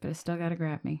track, but it still got to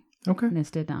grab me. Okay. And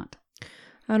this did not.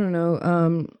 I don't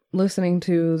know. Listening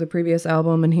to the previous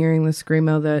album and hearing the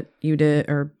screamo that you did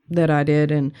or that I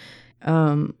did, and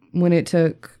when it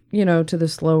took, to the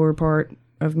slower part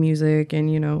of music, and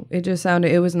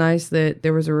it was nice that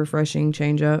there was a refreshing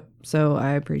change up. So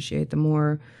I appreciate the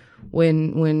more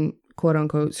when quote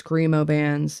unquote screamo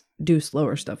bands do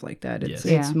slower stuff like that.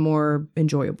 It's more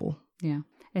enjoyable. Yeah.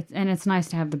 It's nice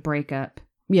to have the breakup.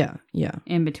 Yeah.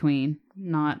 In between,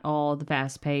 not all the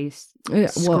fast paced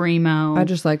screamo. I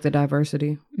just like the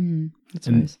diversity. That's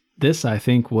nice. This, I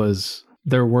think, was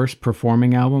their worst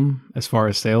performing album as far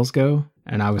as sales go,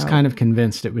 and I was kind of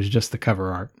convinced it was just the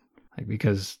cover art,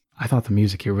 because I thought the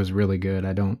music here was really good.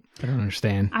 I don't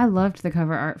understand. I loved the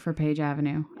cover art for Page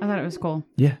Avenue. I thought it was cool.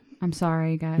 Yeah. I'm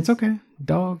sorry, guys. It's okay.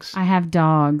 Dogs. I have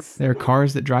dogs. There are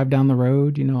cars that drive down the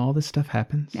road. All this stuff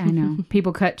happens. I know.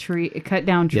 People cut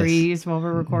down trees while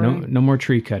we're recording. No more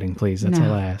tree cutting, please. That's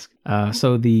all I ask.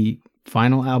 So the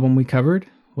final album we covered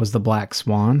was The Black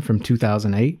Swan from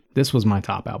 2008. This was my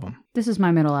top album. This is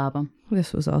my middle album.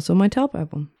 This was also my top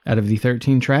album. Out of the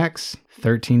 13 tracks,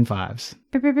 13 fives.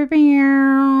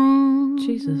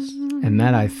 Jesus. And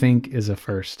that, I think, is a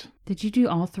first. Did you do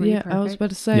all three? Yeah, perfect? I was about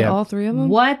to say Yeah. all three of them.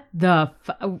 What the?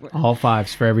 All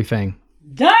fives for everything.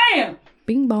 Damn!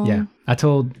 Bing bong. Yeah. I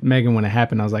told Megan when it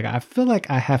happened, I was like, I feel like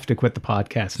I have to quit the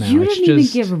podcast now. You It's didn't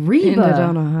just... even give ended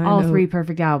on a Reba high all note. 3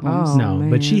 perfect albums. Oh. No,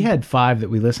 but she man. had 5 that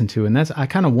we listened to, and I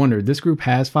kind of wondered, this group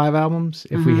has 5 albums.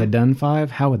 If we had done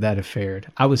 5, how would that have fared?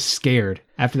 I was scared.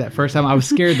 After that first album, I was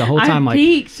scared the whole time, I like,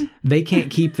 peaked. they can't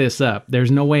keep this up.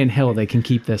 There's no way in hell they can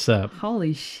keep this up.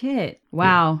 Holy shit.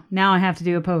 Wow. Now I have to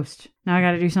do a post. Now I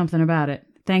got to do something about it.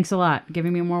 Thanks a lot.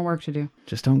 Giving me more work to do.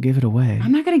 Just don't give it away.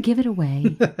 I'm not going to give it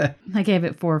away. I gave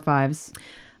it 4 5s.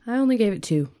 I only gave it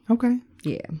 2. Okay.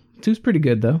 Yeah. 2's pretty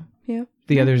good, though. Yeah.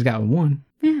 The others got 1.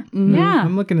 Yeah. Yeah.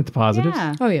 I'm looking at the positives.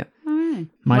 Yeah. Oh, yeah. All right.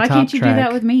 My Why top can't you track- do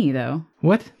that with me, though?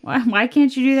 What? Why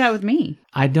can't you do that with me?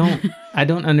 I don't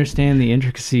understand the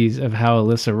intricacies of how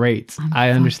Alyssa rates.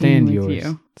 I understand Fucking with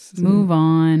yours. you. Move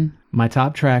on. My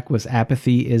top track was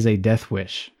Apathy is a Death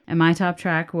Wish. And my top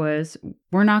track was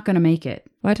We're Not Gonna Make It.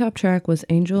 My top track was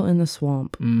Angel in the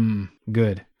Swamp.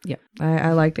 Good. Yeah.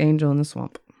 I liked Angel in the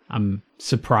Swamp. I'm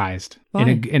surprised Why?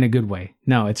 in a good way.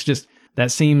 No, it's just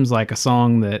that seems like a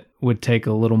song that would take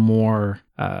a little more.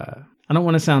 I don't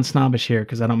want to sound snobbish here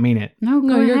because I don't mean it. No,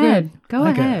 go you're ahead. good. Go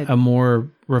Like ahead. a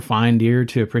more refined ear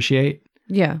to appreciate.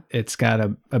 Yeah. It's got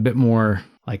a bit more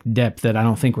like depth that I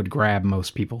don't think would grab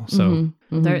most people. So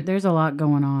There's a lot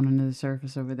going on under the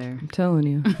surface over there. I'm telling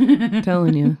you.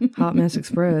 Telling you. Hot Mess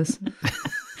Express.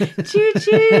 Choo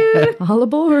choo. All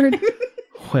aboard.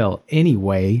 well,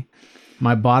 anyway,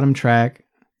 my bottom track,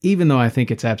 even though I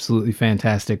think it's absolutely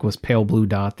fantastic, was Pale Blue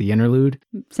Dot, the interlude.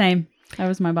 Same. That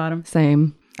was my bottom.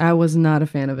 Same. I was not a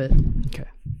fan of it. Okay.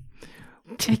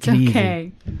 It's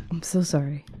okay. I'm so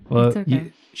sorry. Well, It's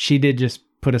okay. she did just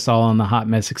put us all on the Hot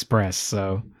Mess Express,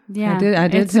 so Yeah. I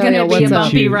did It's tell gonna you be what's a up.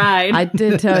 bumpy ride. I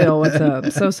did tell you what's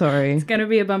up. So sorry. It's gonna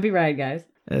be a bumpy ride, guys.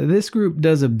 this group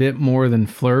does a bit more than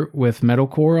flirt with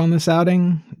metalcore on this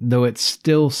outing, though it's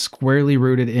still squarely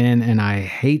rooted in, and I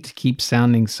hate to keep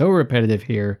sounding so repetitive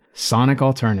here, sonic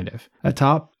alternative.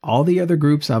 Atop all the other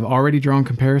groups I've already drawn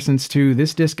comparisons to,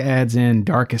 this disc adds in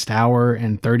Darkest Hour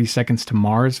and 30 Seconds to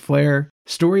Mars flair.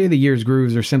 Story of the Year's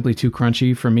grooves are simply too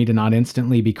crunchy for me to not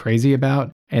instantly be crazy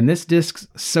about, and this disc's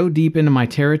so deep into my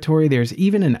territory there's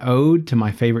even an ode to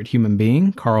my favorite human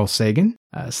being, Carl Sagan.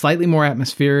 Slightly more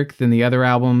atmospheric than the other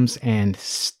albums, and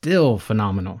still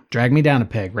phenomenal. Drag me down a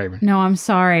peg, Raven. No, I'm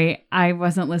sorry. I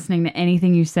wasn't listening to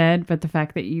anything you said, but the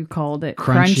fact that you called it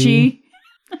Crunchy.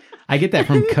 I get that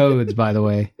from Codes, by the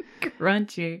way.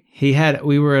 Crunchy.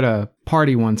 We were at a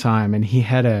party one time, and he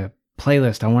had a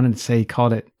playlist. I wanted to say he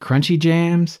called it Crunchy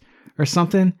Jams or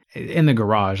something in the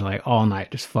garage, like all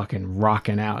night, just fucking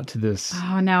rocking out to this.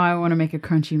 Oh, now I want to make a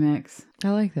crunchy mix. I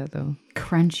like that though.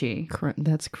 Crunchy.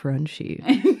 That's crunchy.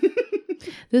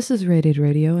 This is Rated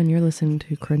Radio, and you're listening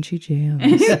to Crunchy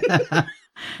Jams.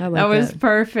 I like That was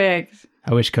perfect.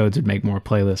 I wish Codes would make more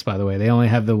playlists, by the way. They only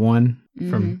have the one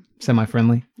from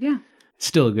Semi-Friendly. Yeah.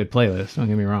 Still a good playlist, don't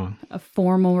get me wrong. A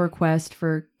formal request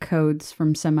for Codes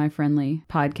from Semi-Friendly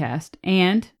podcast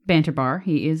and Banter Bar.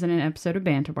 He is in an episode of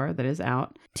Banter Bar that is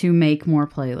out to make more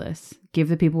playlists. Give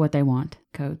the people what they want.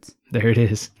 Codes. There it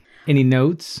is. Any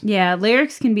notes? Yeah,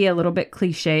 lyrics can be a little bit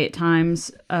cliche at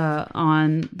times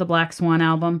on the Black Swan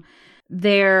album.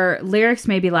 Their lyrics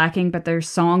may be lacking, but their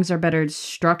songs are better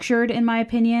structured, in my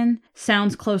opinion.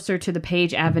 Sounds closer to the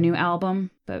Page Avenue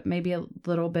album, but maybe a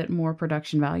little bit more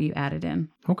production value added in.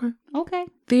 Okay. Okay.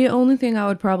 The only thing I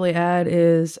would probably add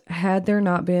is, had there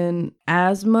not been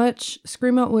as much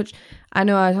Screamo, which I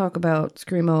know I talk about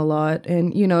Screamo a lot,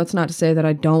 and it's not to say that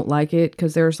I don't like it,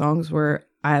 because there are songs where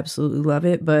I absolutely love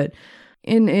it, but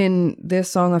in this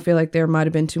song I feel like there might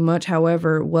have been too much.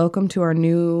 However, Welcome to Our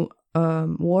New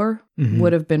War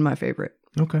would have been my favorite.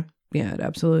 Okay. Yeah, it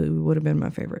absolutely would have been my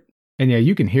favorite. And yeah,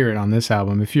 you can hear it on this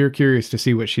album. If you're curious to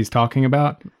see what she's talking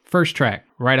about, first track,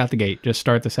 right out the gate, just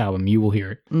start this album. You will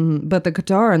hear it. But the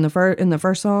guitar in the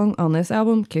first song on this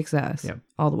album kicks ass. Yep.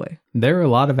 All the way. There are a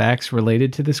lot of acts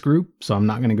related to this group, so I'm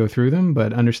not going to go through them,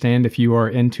 but understand if you are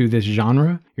into this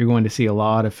genre, you're going to see a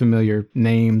lot of familiar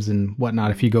names and whatnot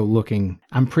if you go looking.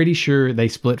 I'm pretty sure they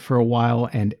split for a while,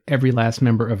 and every last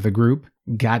member of the group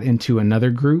got into another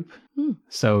group.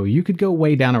 So you could go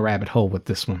way down a rabbit hole with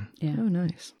this one. Yeah. Oh,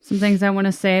 nice. Some things I want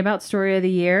to say about Story of the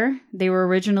Year. They were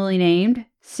originally named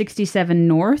 67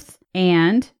 North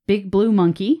and Big Blue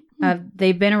Monkey.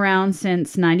 They've been around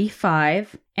since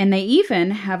 95, and they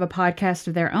even have a podcast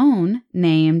of their own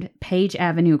named Page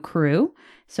Avenue Crew.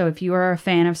 So if you are a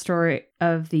fan of Story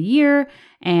of the Year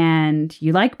and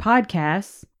you like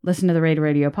podcasts, listen to the Raider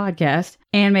Radio podcast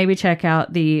and maybe check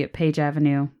out the Page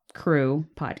Avenue Crew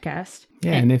podcast.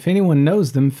 Yeah, and if anyone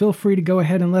knows them, feel free to go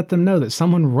ahead and let them know that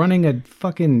someone running a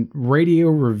fucking radio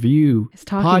review is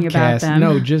talking about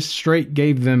them. Just straight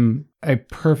gave them a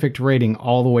perfect rating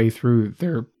all the way through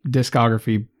their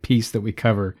discography piece that we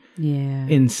cover. Yeah.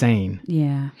 Insane.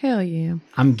 Yeah. Hell yeah.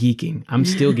 I'm geeking. I'm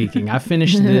still geeking. I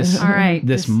finished this all right,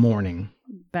 this morning.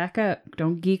 Back up.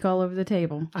 Don't geek all over the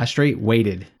table. I straight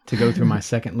waited to go through my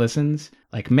second listens.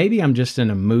 Like maybe I'm just in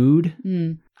a mood.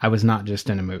 I was not just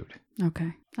in a mood.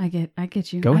 Okay. I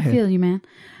get you. Go ahead. I feel you, man.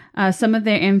 Some of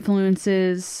their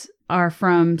influences are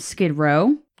from Skid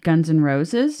Row, Guns N'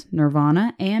 Roses,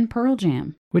 Nirvana, and Pearl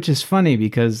Jam. Which is funny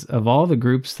because of all the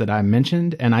groups that I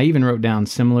mentioned, and I even wrote down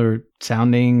similar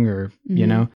sounding or,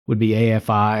 would be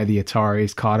AFI, the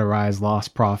Ataris, Cauterize,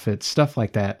 Lost Prophets, stuff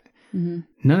like that. None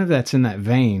of that's in that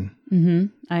vein.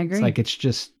 I agree. It's like it's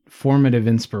just formative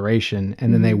inspiration,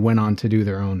 and then they went on to do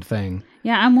their own thing.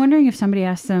 Yeah, I'm wondering if somebody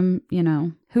asked them,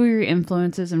 who are your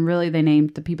influences? And really they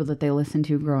named the people that they listened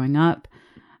to growing up.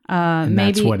 And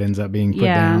maybe that's what ends up being put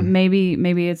down.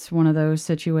 Maybe it's one of those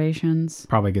situations.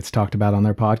 Probably gets talked about on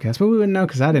their podcast, but we wouldn't know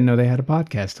because I didn't know they had a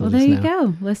podcast till just now. Well, there you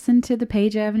go. Listen to the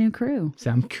Page Avenue Crew.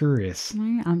 So I'm curious.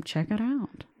 Check it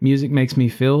out. Music makes me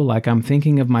feel like I'm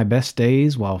thinking of my best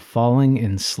days while falling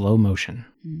in slow motion.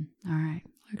 All right.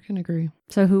 I can agree.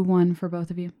 So who won for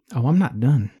both of you? Oh, I'm not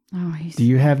done. Oh, Do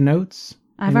you have notes?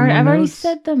 I've already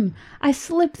said them. I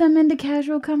slipped them into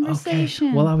casual conversation.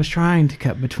 Okay. Well, I was trying to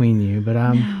cut between you, but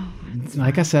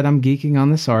like I said, I'm geeking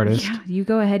on this artist. Yeah, you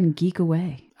go ahead and geek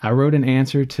away. I wrote an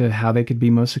answer to how they could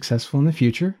be most successful in the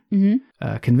future.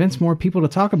 Convince more people to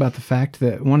talk about the fact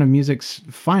that one of music's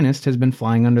finest has been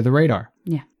flying under the radar.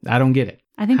 Yeah. I don't get it.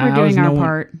 I think we're doing our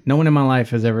part. No one in my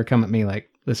life has ever come at me like,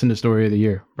 listen to Story of the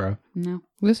Year, bro. No.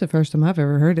 This is the first time I've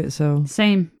ever heard it, so.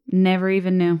 Same. Never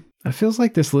even knew. It feels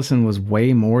like this listen was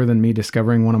way more than me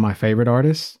discovering one of my favorite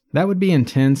artists. That would be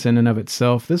intense in and of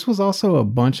itself. This was also a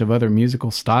bunch of other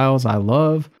musical styles I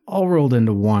love, all rolled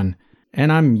into one. And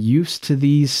I'm used to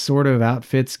these sort of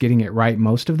outfits getting it right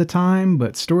most of the time,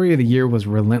 but Story of the Year was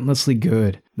relentlessly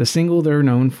good. The single they're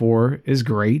known for is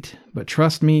great, but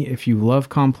trust me, if you love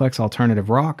complex alternative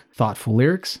rock, thoughtful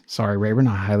lyrics, sorry Rayburn,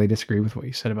 I highly disagree with what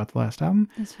you said about the last album,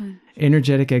 that's fine,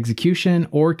 energetic execution,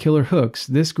 or killer hooks,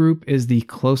 this group is the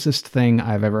closest thing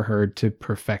I've ever heard to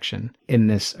perfection in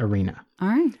this arena. All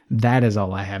right. That is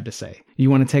all I have to say. You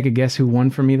want to take a guess who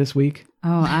won for me this week?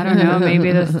 Oh, I don't know.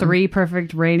 Maybe the 3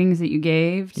 perfect ratings that you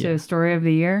gave to Story of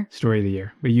the Year? Story of the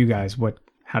Year. But you guys,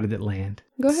 how did it land?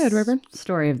 Go ahead, Reverend.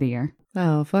 Story of the Year.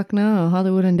 Oh, fuck no.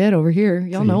 Hollywood Undead over here.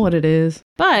 Y'all know what it is.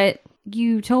 But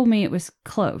you told me it was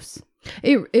close.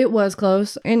 It was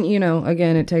close. And,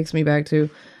 again, it takes me back to,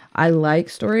 I like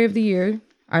Story of the Year.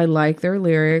 I like their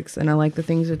lyrics, and I like the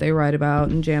things that they write about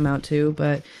and jam out to,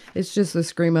 but it's just the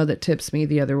Screamo that tips me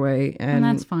the other way. And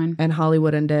that's fine. And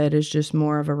Hollywood Undead is just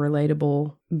more of a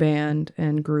relatable band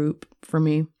and group for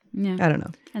me. Yeah. I don't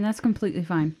know. And that's completely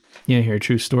fine. You want to hear a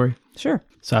true story? Sure.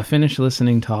 So I finished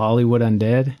listening to Hollywood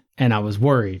Undead, and I was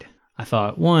worried. I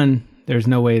thought, one, there's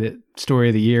no way that Story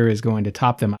of the Year is going to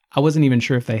top them. I wasn't even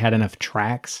sure if they had enough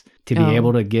tracks to be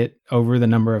able to get over the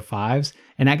number of 5s.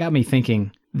 And that got me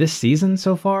thinking, this season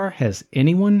so far, has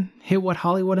anyone hit what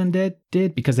Hollywood Undead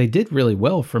did? Because they did really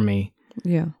well for me.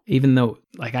 Yeah. Even though,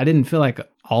 I didn't feel like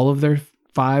all of their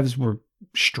 5s were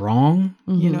strong,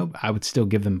 I would still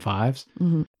give them 5s.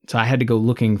 So I had to go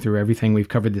looking through everything we've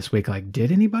covered this week.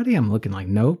 Did anybody? I'm looking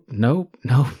nope.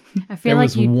 I feel there like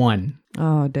was one.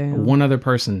 Oh, damn. One other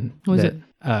person. Was it?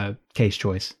 Case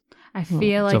Choice. I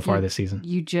feel like so far this season.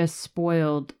 You just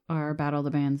spoiled our Battle of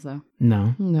the Bands, though.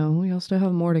 No, we all still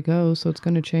have more to go, so it's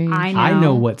going to change. I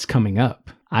know what's coming up.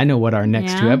 I know what our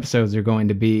next 2 episodes are going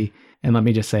to be. And let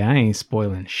me just say, I ain't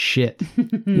spoiling shit.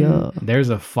 Yeah. There's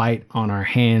a fight on our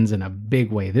hands in a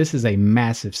big way. This is a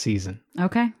massive season.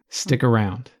 Okay. Stick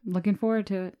around. Looking forward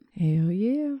to it. Hell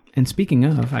yeah. And speaking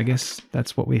of, I guess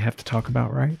that's what we have to talk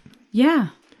about, right? Yeah.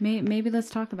 Maybe let's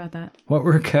talk about that. What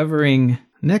we're covering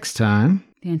next time.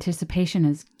 The anticipation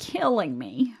is killing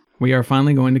me. We are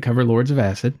finally going to cover Lords of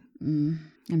Acid. And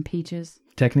Peaches.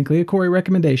 Technically a Corey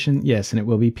recommendation, yes, and it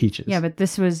will be Peaches. Yeah, but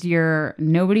this was your...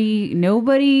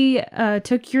 Nobody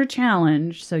took your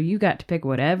challenge, so you got to pick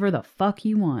whatever the fuck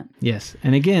you want. Yes,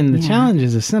 and again, the challenge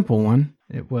is a simple one.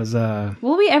 It was...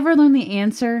 Will we ever learn the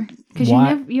answer? Because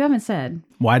you haven't said.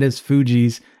 Why does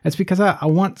Fuji's... That's because I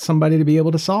want somebody to be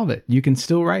able to solve it. You can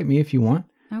still write me if you want.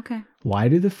 Okay. Why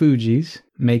do the Fugees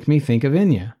make me think of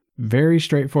Enya? Very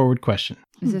straightforward question.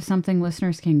 Is this something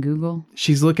listeners can Google?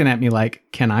 She's looking at me like,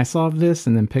 can I solve this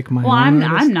and then pick my Well, own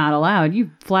I'm artist? not allowed.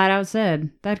 You flat out said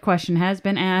that question has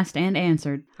been asked and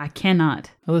answered. I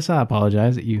cannot. Alyssa, I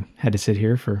apologize that you had to sit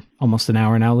here for almost an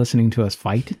hour now listening to us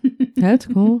fight. That's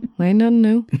cool. Ain't nothing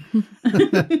new.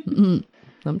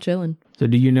 I'm chilling. So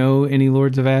do you know any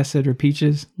Lords of Acid or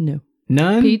Peaches? No.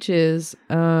 None? Peaches.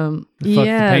 Fuck the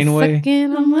pain away?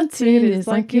 Sucking on my titties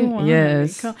like you want.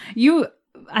 Yes.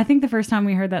 I think the first time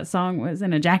we heard that song was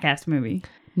in a Jackass movie.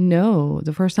 No,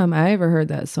 the first time I ever heard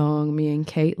that song, me and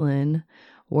Caitlin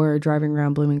were driving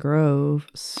around Blooming Grove,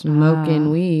 smoking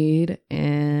weed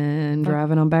and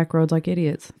driving on back roads like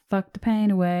idiots. Fuck the pain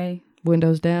away.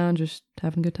 Windows down, just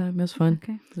having a good time. It was fun.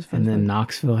 Okay. It was fun. And then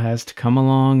Knoxville has to come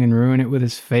along and ruin it with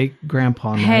his fake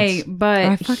grandpa nuts. Hey, but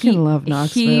I fucking love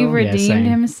Knoxville. He Yeah, redeemed same.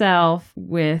 himself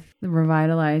with the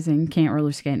revitalizing Can't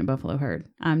Roller Skate in a Buffalo Herd.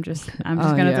 I'm just gonna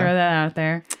yeah. throw that out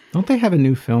there. Don't they have a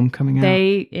new film coming out?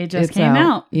 It just It's came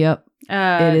out. Yep.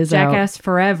 It is Jackass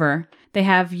Forever. They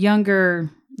have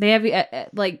like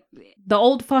the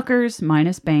old fuckers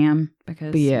minus Bam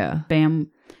because Yeah. Bam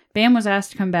was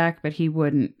asked to come back, but he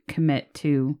wouldn't commit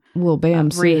to Well,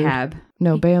 Bam sued. rehab.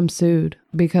 No, Bam sued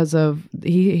because of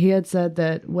he had said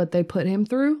that what they put him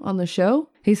through on the show.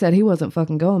 He said he wasn't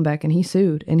fucking going back, and he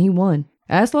sued and he won.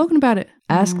 Ask Logan about it.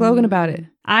 Logan about it.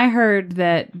 I heard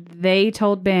that they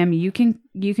told Bam, you can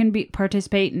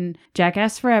participate in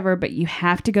Jackass Forever, but you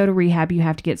have to go to rehab. You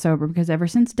have to get sober because ever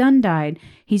since Dunn died,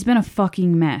 he's been a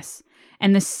fucking mess.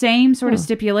 And the same sort of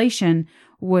stipulation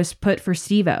was put for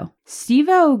Steve-O.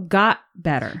 Steve-O got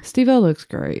better. Steve-O looks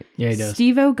great. Yeah, he does.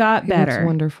 Steve-O got He better. looks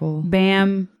wonderful.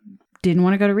 Bam didn't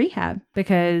want to go to rehab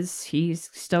because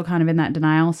he's still kind of in that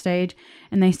denial stage.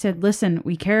 And they said, listen,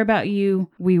 we care about you.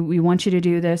 We want you to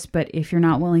do this, but if you're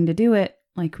not willing to do it,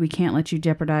 like, we can't let you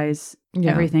jeopardize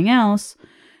everything else.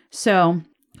 So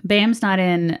Bam's not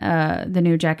in the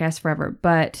new Jackass Forever,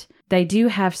 but they do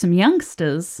have some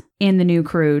youngsters in the new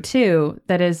crew too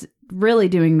that is really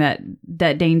doing that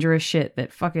dangerous shit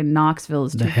that fucking Knoxville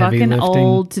is The too heavy fucking lifting.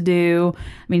 old to do. I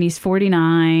mean, he's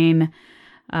 49.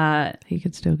 He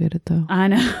could still get it though. I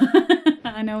know.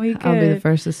 I know he could. I'll be the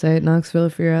first to say it. Knoxville,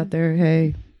 if you're out there,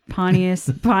 hey. Pontius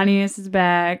is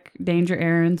back. Danger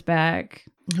Aaron's back.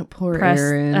 Poor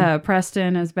Aaron.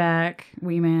 Preston is back.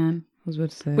 Wee Man. I was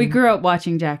about to say. We grew up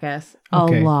watching Jackass a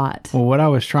Okay. lot. Well, what I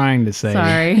was trying to say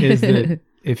Sorry. is that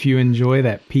if you enjoy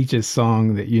that Peaches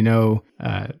song that you know,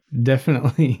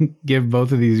 definitely give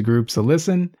both of these groups a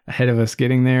listen ahead of us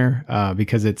getting there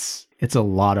because it's a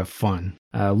lot of fun.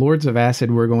 Lords of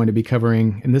Acid we're going to be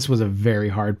covering, and this was a very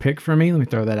hard pick for me. Let me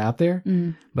throw that out there.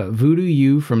 But Voodoo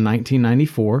You from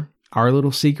 1994, Our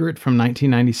Little Secret from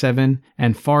 1997,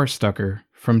 and Farstucker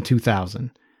from 2000.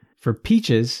 For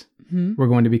Peaches, we're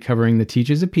going to be covering The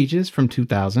Teaches of Peaches from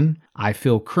 2000, I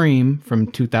Feel Cream from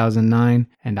 2009,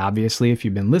 and obviously, if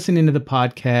you've been listening to the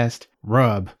podcast,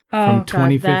 Rub from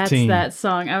 2015. That's that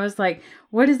song. I was like,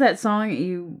 what is that song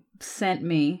you sent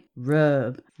me?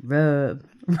 Rub. All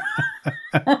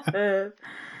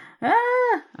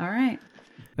right.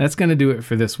 That's going to do it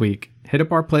for this week. Hit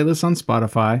up our playlist on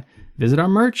Spotify, visit our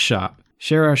merch shop,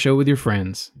 share our show with your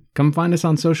friends. Come find us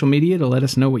on social media to let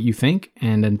us know what you think,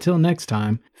 and until next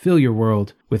time, fill your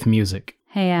world with music.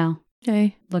 Hey, Al.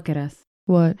 Hey. Look at us.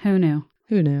 What? Who knew?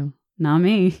 Who knew? Not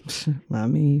me. Not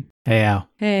me. Hey, Al,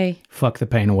 Hey. fuck the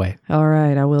pain away. All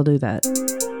right, I will do that.